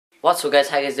What's up guys,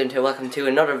 how you guys doing today? Welcome to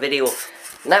another video.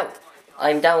 Now,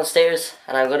 I'm downstairs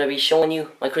and I'm going to be showing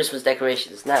you my Christmas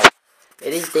decorations. Now,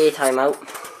 it is daytime out.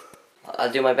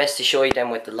 I'll do my best to show you them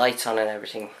with the lights on and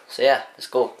everything. So yeah, let's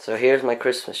go. So here's my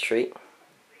Christmas tree.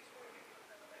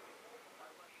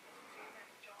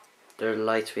 There are the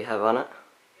lights we have on it.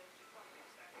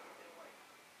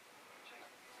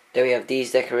 Then we have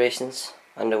these decorations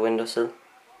on the windowsill.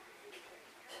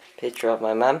 Picture of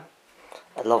my mum.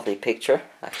 A lovely picture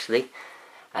actually.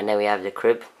 And then we have the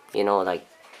crib, you know, like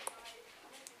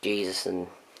Jesus and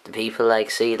the people, like,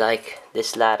 see, like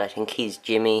this lad, I think he's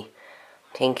Jimmy,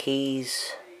 I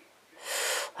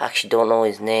actually don't know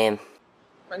his name.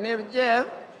 My name is Jeff.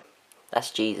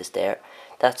 That's Jesus there.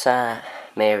 That's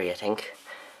Mary, I think.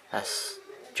 That's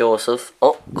Joseph.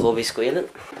 Oh, Kobe squealing.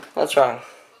 What's wrong?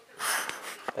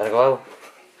 Gotta go out.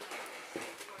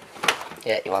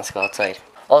 Yeah, he wants to go outside.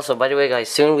 Also, by the way guys,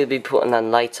 soon we'll be putting on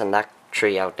lights on that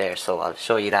tree out there, so I'll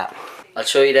show you that. I'll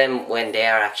show you them when they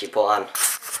are actually put on.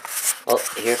 Oh,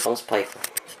 here comes Piper.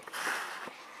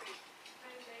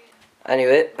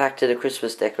 Anyway, back to the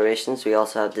Christmas decorations. We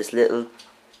also have this little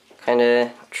kind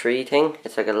of tree thing.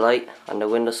 It's like a light on the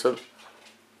windowsill.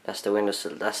 That's the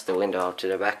windowsill. That's the window out to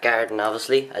the back garden,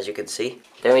 obviously, as you can see.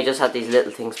 Then we just have these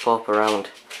little things pop around,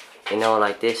 you know,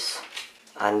 like this,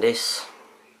 and this,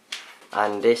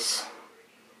 and this.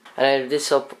 And I have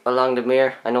this up along the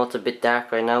mirror. I know it's a bit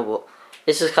dark right now, but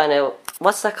this is kind of,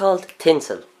 what's that called?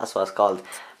 Tinsel, that's what it's called.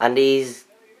 And these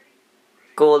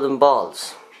golden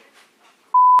balls.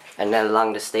 And then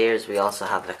along the stairs we also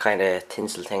have the kind of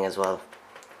tinsel thing as well.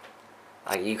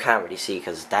 Like, you can't really see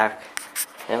because it's dark.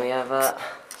 Then we have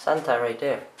Santa right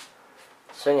there,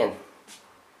 swinging.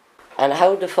 And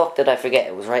how the fuck did I forget?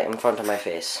 It was right in front of my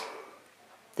face.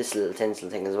 This little tinsel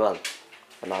thing as well,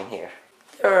 along here.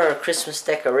 There are Christmas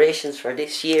decorations for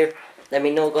this year. Let me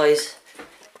know guys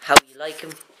how you like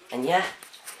them. And yeah,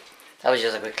 that was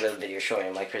just a quick little video showing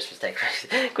you my Christmas decoration.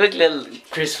 Quick little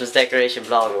Christmas decoration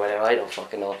vlog or whatever, I don't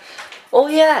fucking know. Oh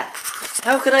yeah,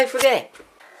 how could I forget?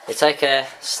 It's like a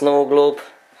snow globe.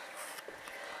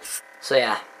 So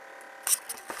yeah.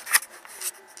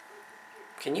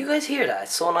 Can you guys hear that?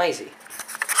 It's so noisy.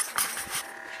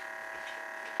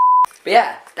 But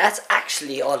yeah, that's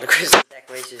actually all the Christmas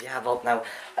decorations you have up now.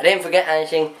 I didn't forget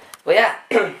anything, but yeah,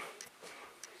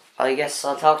 I guess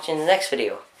I'll talk to you in the next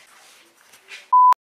video.